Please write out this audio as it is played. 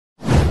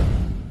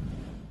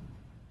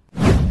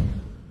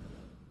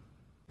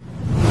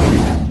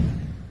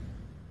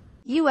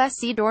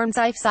USC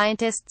Dornsife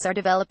scientists are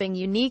developing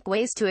unique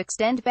ways to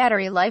extend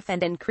battery life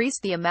and increase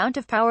the amount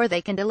of power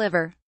they can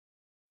deliver.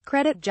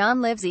 Credit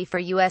John Livesey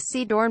for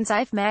USC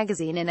Dornsife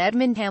magazine in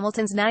Edmund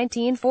Hamilton's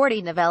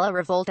 1940 novella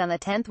Revolt on the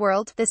Tenth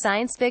World. The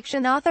science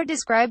fiction author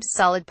describes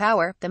solid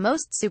power, the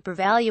most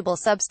supervaluable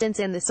substance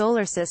in the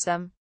solar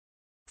system.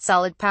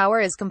 Solid power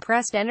is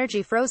compressed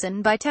energy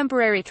frozen by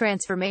temporary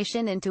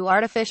transformation into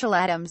artificial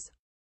atoms.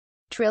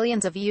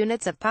 Trillions of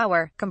units of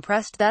power,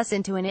 compressed thus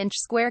into an inch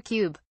square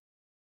cube.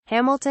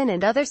 Hamilton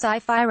and other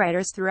sci-fi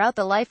writers throughout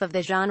the life of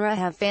the genre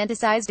have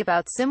fantasized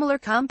about similar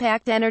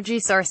compact energy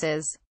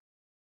sources.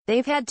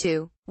 They've had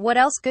to. What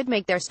else could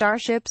make their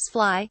starships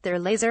fly, their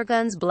laser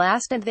guns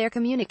blast and their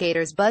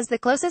communicators buzz? The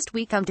closest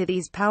we come to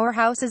these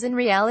powerhouses in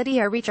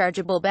reality are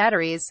rechargeable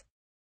batteries.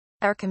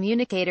 Our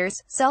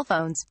communicators, cell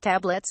phones,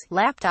 tablets,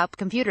 laptop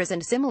computers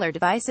and similar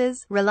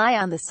devices, rely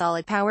on the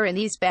solid power in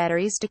these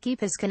batteries to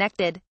keep us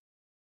connected.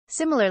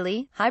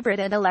 Similarly,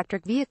 hybrid and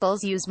electric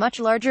vehicles use much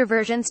larger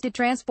versions to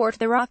transport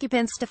their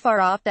occupants to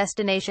far-off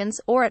destinations,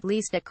 or at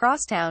least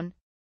across town.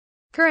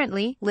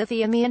 Currently,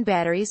 lithium-ion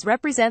batteries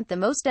represent the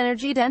most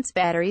energy-dense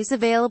batteries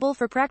available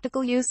for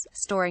practical use,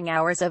 storing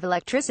hours of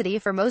electricity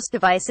for most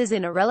devices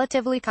in a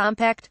relatively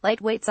compact,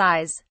 lightweight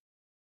size.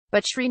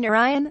 But Sri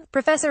Narayan,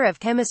 professor of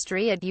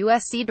chemistry at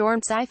USC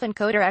Dornsife and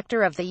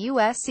co-director of the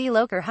USC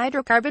Locher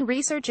Hydrocarbon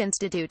Research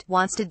Institute,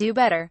 wants to do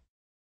better.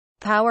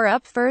 Power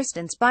up. First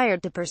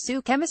inspired to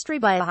pursue chemistry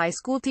by a high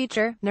school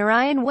teacher,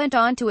 Narayan went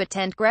on to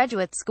attend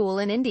graduate school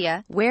in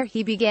India, where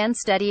he began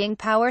studying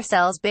power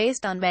cells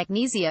based on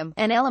magnesium,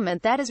 an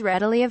element that is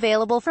readily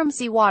available from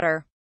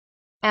seawater.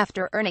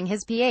 After earning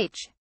his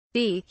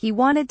Ph.D., he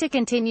wanted to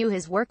continue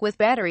his work with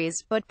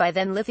batteries, but by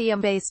then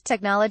lithium-based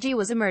technology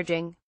was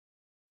emerging.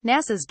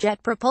 NASA's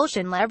Jet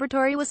Propulsion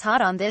Laboratory was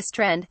hot on this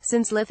trend,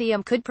 since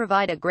lithium could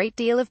provide a great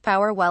deal of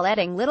power while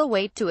adding little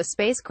weight to a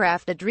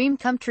spacecraft, a dream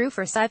come true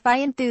for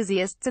sci-fi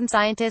enthusiasts and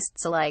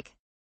scientists alike.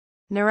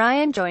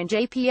 Narayan joined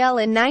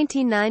JPL in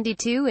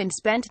 1992 and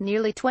spent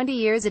nearly 20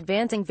 years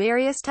advancing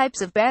various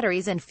types of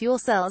batteries and fuel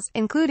cells,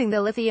 including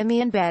the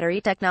lithium-ion battery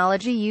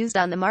technology used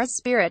on the Mars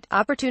Spirit,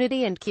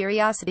 Opportunity and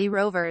Curiosity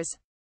rovers.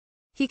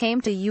 He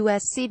came to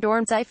USC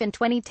Dornsife in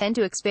 2010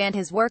 to expand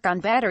his work on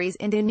batteries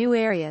into new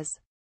areas.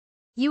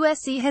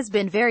 USC has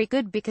been very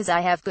good because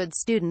I have good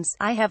students,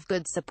 I have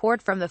good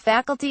support from the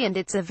faculty and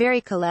it's a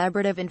very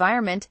collaborative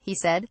environment, he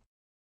said.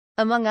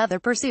 Among other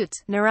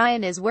pursuits,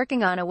 Narayan is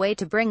working on a way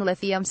to bring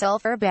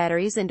lithium-sulfur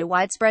batteries into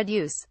widespread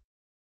use.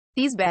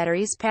 These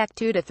batteries pack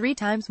 2 to 3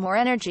 times more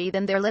energy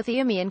than their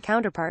lithium-ion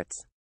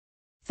counterparts.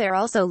 They're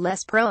also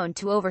less prone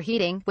to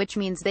overheating, which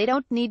means they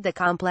don't need the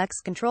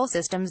complex control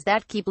systems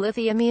that keep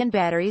lithium-ion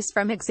batteries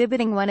from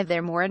exhibiting one of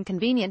their more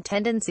inconvenient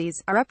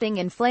tendencies, erupting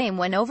in flame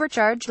when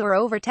overcharged or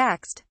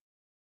overtaxed.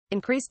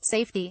 Increased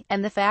safety,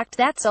 and the fact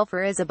that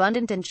sulfur is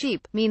abundant and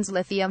cheap, means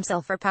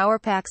lithium-sulfur power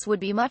packs would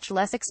be much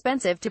less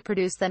expensive to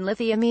produce than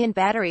lithium-ion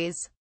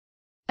batteries.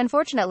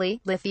 Unfortunately,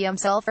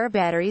 lithium-sulfur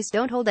batteries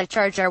don't hold a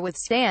charge or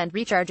withstand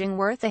recharging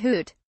worth a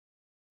hoot.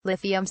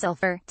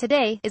 Lithium-sulfur,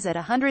 today, is at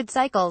 100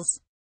 cycles.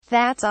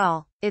 That's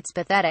all. It's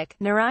pathetic,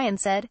 Narayan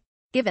said.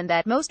 Given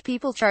that most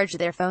people charge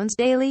their phones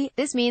daily,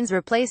 this means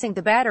replacing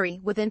the battery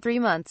within 3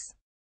 months.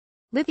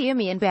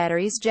 Lithium-ion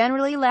batteries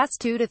generally last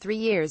 2 to 3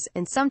 years,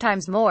 and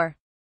sometimes more.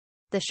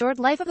 The short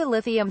life of the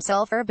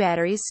lithium-sulfur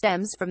batteries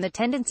stems from the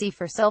tendency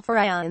for sulfur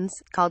ions,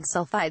 called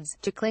sulfides,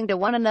 to cling to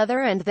one another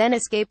and then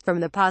escape from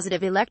the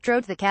positive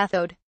electrode, the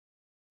cathode.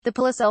 The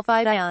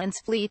polysulfide ions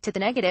flee to the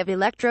negative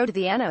electrode,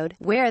 the anode,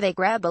 where they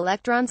grab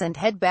electrons and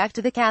head back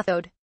to the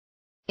cathode.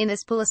 In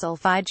this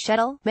polysulfide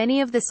shuttle, many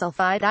of the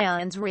sulfide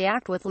ions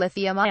react with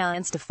lithium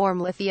ions to form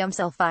lithium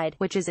sulfide,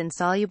 which is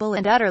insoluble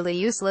and utterly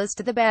useless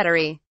to the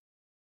battery.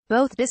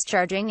 Both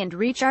discharging and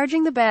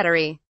recharging the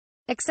battery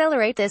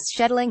accelerate this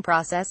shuttling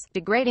process,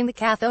 degrading the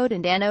cathode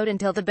and anode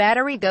until the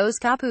battery goes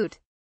kaput.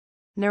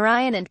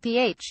 Narayan and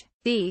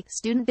Ph.D.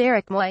 student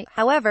Derek Moy,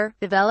 however,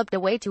 developed a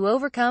way to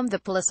overcome the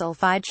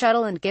polysulfide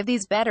shuttle and give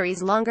these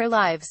batteries longer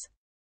lives.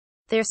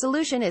 Their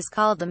solution is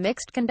called the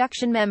mixed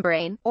conduction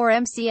membrane, or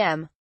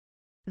MCM.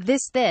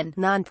 This thin,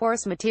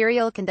 non-porous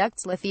material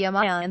conducts lithium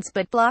ions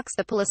but blocks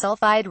the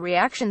polysulfide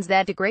reactions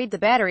that degrade the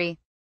battery.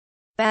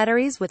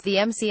 Batteries with the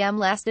MCM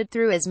lasted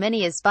through as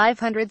many as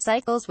 500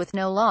 cycles with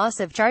no loss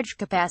of charge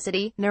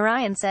capacity,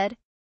 Narayan said.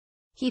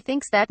 He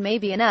thinks that may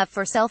be enough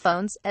for cell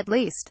phones, at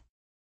least.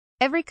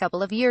 Every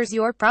couple of years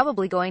you're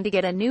probably going to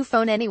get a new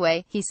phone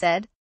anyway, he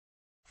said.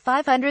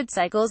 500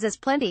 cycles is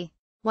plenty.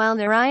 While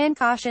Narayan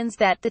cautions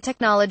that the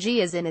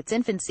technology is in its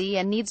infancy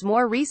and needs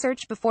more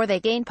research before they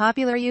gain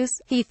popular use,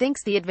 he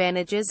thinks the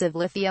advantages of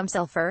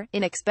lithium-sulfur,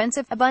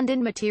 inexpensive,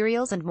 abundant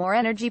materials and more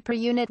energy per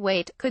unit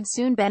weight, could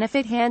soon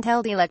benefit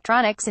handheld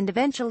electronics and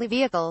eventually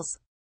vehicles.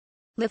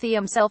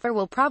 Lithium-sulfur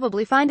will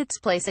probably find its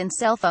place in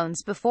cell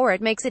phones before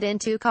it makes it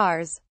into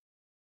cars.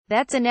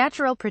 That's a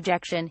natural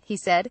projection, he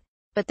said.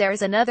 But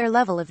there's another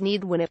level of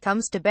need when it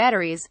comes to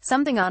batteries,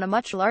 something on a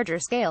much larger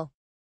scale.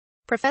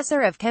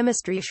 Professor of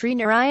Chemistry Sri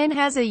Narayan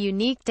has a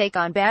unique take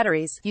on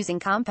batteries, using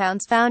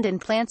compounds found in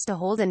plants to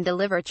hold and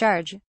deliver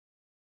charge.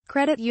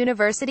 Credit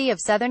University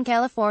of Southern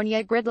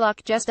California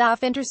gridlock just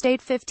off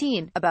Interstate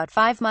 15, about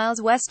 5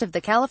 miles west of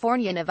the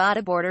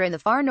California-Nevada border in the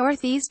far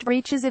northeast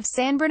reaches of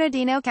San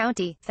Bernardino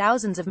County.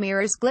 Thousands of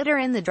mirrors glitter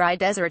in the dry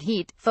desert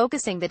heat,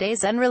 focusing the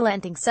day's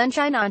unrelenting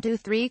sunshine onto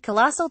 3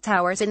 colossal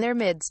towers in their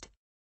midst.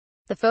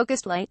 The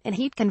focused light and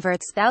heat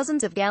converts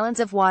thousands of gallons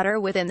of water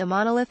within the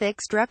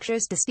monolithic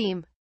structures to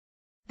steam.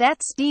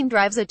 That steam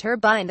drives a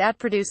turbine that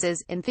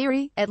produces, in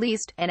theory, at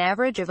least, an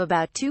average of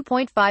about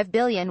 2.5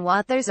 billion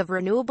watt-hours of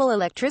renewable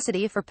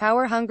electricity for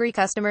power-hungry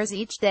customers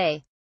each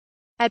day.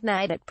 At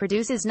night it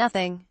produces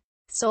nothing.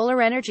 Solar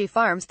energy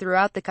farms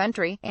throughout the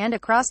country, and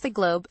across the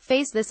globe,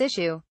 face this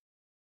issue.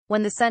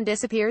 When the sun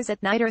disappears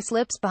at night or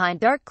slips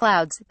behind dark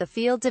clouds, the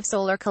fields of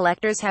solar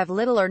collectors have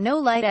little or no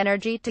light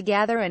energy to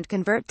gather and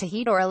convert to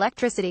heat or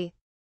electricity.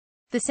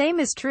 The same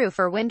is true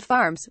for wind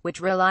farms,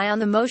 which rely on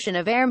the motion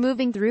of air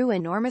moving through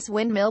enormous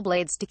windmill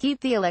blades to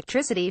keep the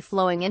electricity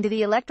flowing into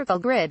the electrical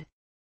grid.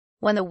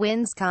 When the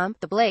winds come,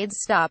 the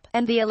blades stop,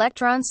 and the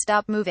electrons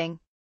stop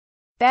moving.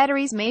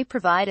 Batteries may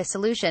provide a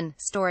solution,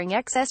 storing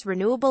excess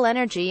renewable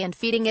energy and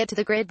feeding it to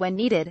the grid when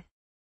needed.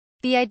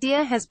 The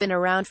idea has been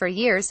around for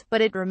years,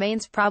 but it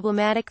remains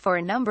problematic for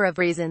a number of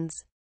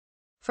reasons.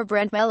 For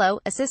Brent Mello,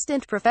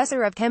 assistant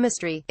professor of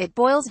chemistry, it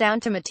boils down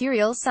to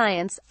materials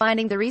science,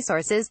 finding the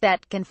resources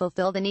that can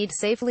fulfill the need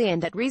safely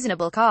and at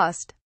reasonable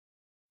cost.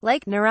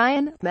 Like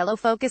Narayan, Mello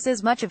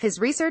focuses much of his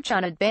research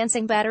on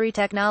advancing battery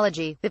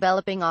technology,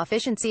 developing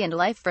efficiency and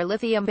life for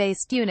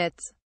lithium-based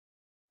units.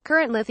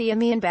 Current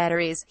lithium-ion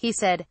batteries, he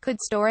said, could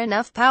store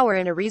enough power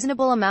in a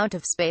reasonable amount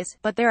of space,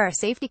 but there are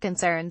safety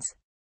concerns.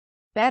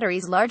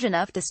 Batteries large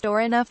enough to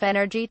store enough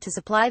energy to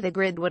supply the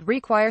grid would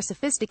require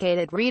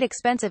sophisticated,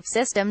 expensive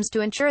systems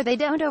to ensure they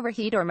don't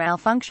overheat or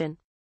malfunction.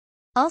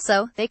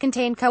 Also, they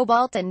contain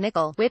cobalt and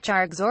nickel, which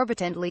are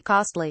exorbitantly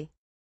costly.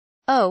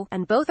 Oh,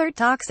 and both are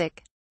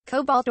toxic.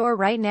 Cobalt ore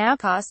right now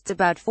costs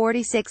about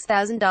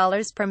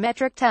 $46,000 per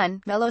metric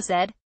ton, Mello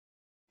said.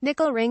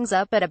 Nickel rings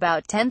up at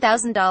about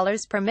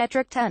 $10,000 per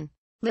metric ton.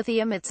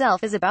 Lithium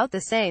itself is about the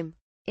same.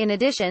 In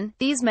addition,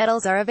 these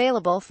metals are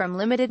available from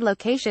limited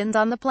locations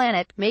on the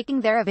planet,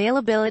 making their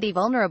availability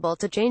vulnerable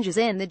to changes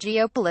in the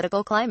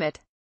geopolitical climate.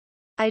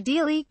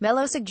 Ideally,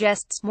 Mello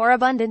suggests more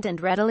abundant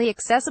and readily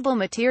accessible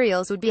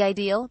materials would be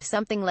ideal,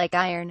 something like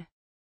iron.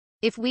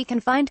 If we can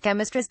find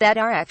chemistries that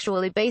are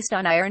actually based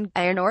on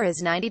iron ore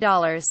is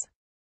 $90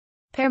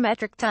 per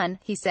metric ton,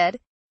 he said.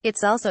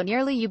 It's also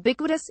nearly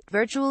ubiquitous,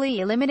 virtually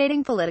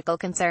eliminating political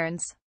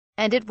concerns.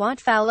 And it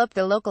won't foul up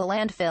the local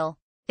landfill.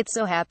 It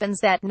so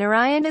happens that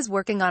Narayan is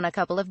working on a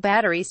couple of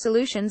battery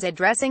solutions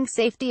addressing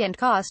safety and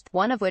cost,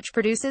 one of which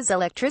produces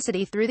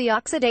electricity through the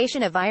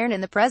oxidation of iron in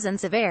the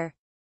presence of air.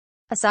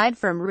 Aside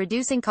from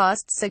reducing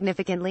costs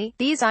significantly,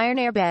 these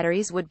iron-air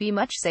batteries would be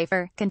much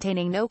safer,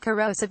 containing no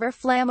corrosive or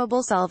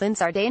flammable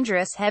solvents or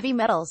dangerous heavy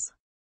metals.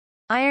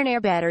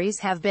 Iron-air batteries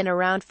have been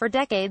around for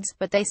decades,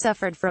 but they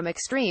suffered from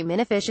extreme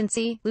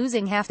inefficiency,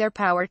 losing half their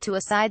power to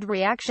a side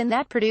reaction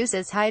that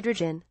produces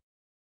hydrogen.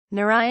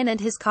 Narayan and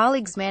his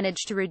colleagues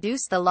managed to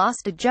reduce the loss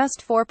to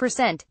just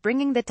 4%,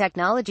 bringing the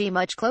technology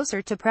much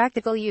closer to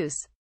practical use.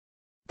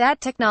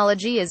 That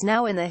technology is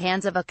now in the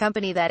hands of a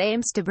company that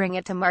aims to bring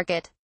it to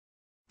market.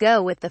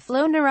 Go with the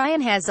flow.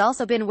 Narayan has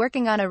also been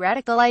working on a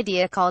radical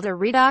idea called a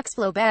redox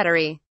flow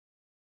battery.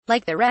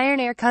 Like their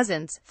iron-air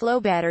cousins,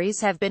 flow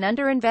batteries have been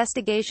under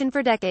investigation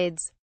for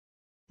decades.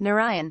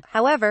 Narayan,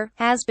 however,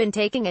 has been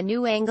taking a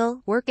new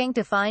angle, working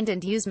to find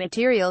and use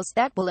materials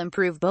that will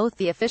improve both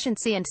the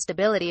efficiency and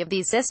stability of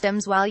these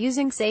systems while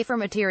using safer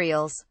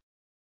materials.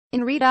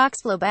 In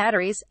redox flow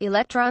batteries,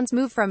 electrons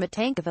move from a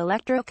tank of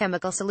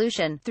electrochemical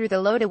solution, through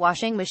the load a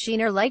washing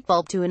machine or light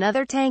bulb to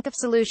another tank of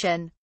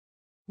solution.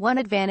 One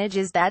advantage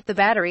is that the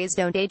batteries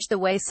don't age the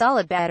way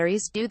solid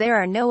batteries do. There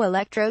are no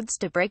electrodes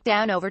to break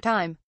down over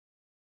time.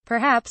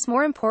 Perhaps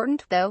more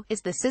important, though,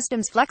 is the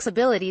system's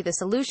flexibility. The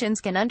solutions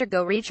can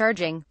undergo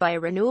recharging by a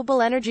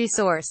renewable energy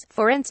source,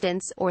 for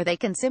instance, or they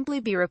can simply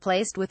be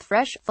replaced with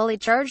fresh, fully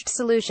charged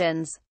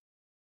solutions.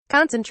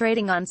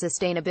 Concentrating on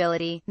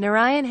sustainability,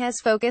 Narayan has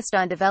focused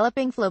on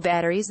developing flow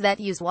batteries that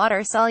use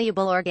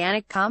water-soluble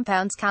organic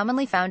compounds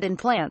commonly found in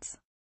plants.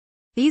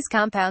 These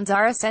compounds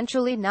are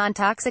essentially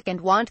non-toxic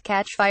and won't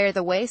catch fire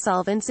the way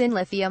solvents in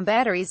lithium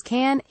batteries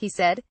can, he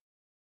said.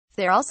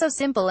 They're also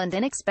simple and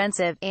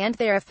inexpensive, and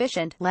they're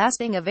efficient,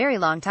 lasting a very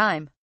long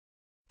time.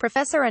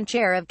 Professor and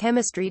Chair of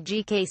Chemistry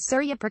G.K.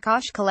 Surya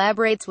Prakash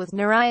collaborates with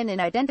Narayan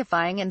in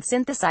identifying and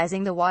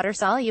synthesizing the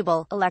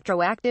water-soluble,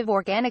 electroactive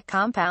organic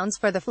compounds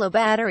for the flow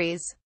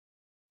batteries.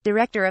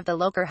 Director of the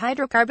Loker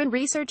Hydrocarbon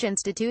Research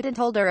Institute and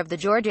holder of the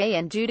George A.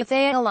 and Judith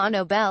A. Law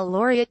Nobel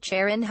Laureate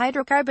Chair in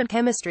Hydrocarbon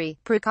Chemistry,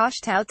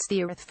 Prakash touts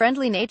the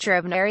earth-friendly nature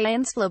of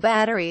Narayan's flow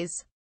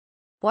batteries.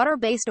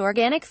 Water-based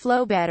organic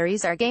flow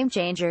batteries are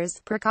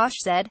game-changers, Prakash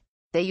said.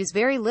 They use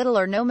very little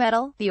or no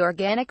metal. The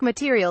organic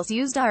materials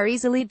used are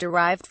easily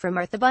derived from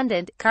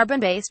earth-abundant,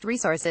 carbon-based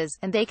resources,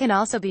 and they can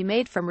also be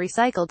made from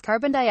recycled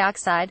carbon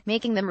dioxide,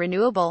 making them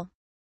renewable.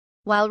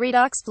 While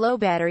redox flow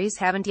batteries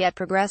haven't yet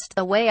progressed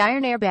the way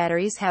iron-air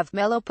batteries have,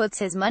 Mello puts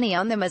his money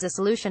on them as a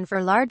solution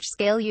for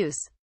large-scale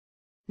use.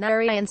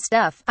 Narayan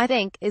stuff, I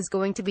think, is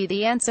going to be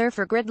the answer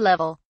for grid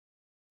level.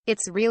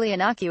 It's really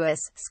innocuous,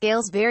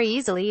 scales very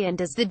easily and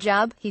does the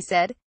job, he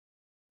said.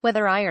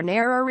 Whether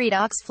iron-air or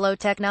redox flow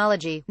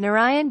technology,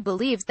 Narayan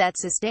believes that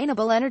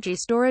sustainable energy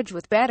storage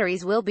with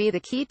batteries will be the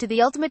key to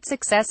the ultimate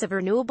success of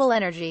renewable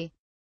energy.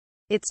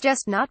 It's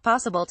just not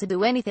possible to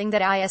do anything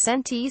that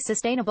isn't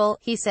sustainable,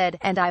 he said,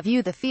 and I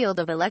view the field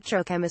of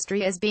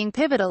electrochemistry as being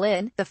pivotal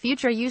in the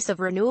future use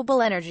of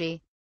renewable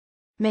energy.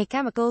 Make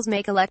chemicals,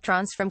 make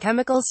electrons from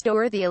chemicals,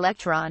 store the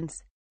electrons.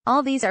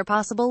 All these are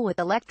possible with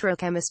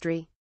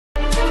electrochemistry.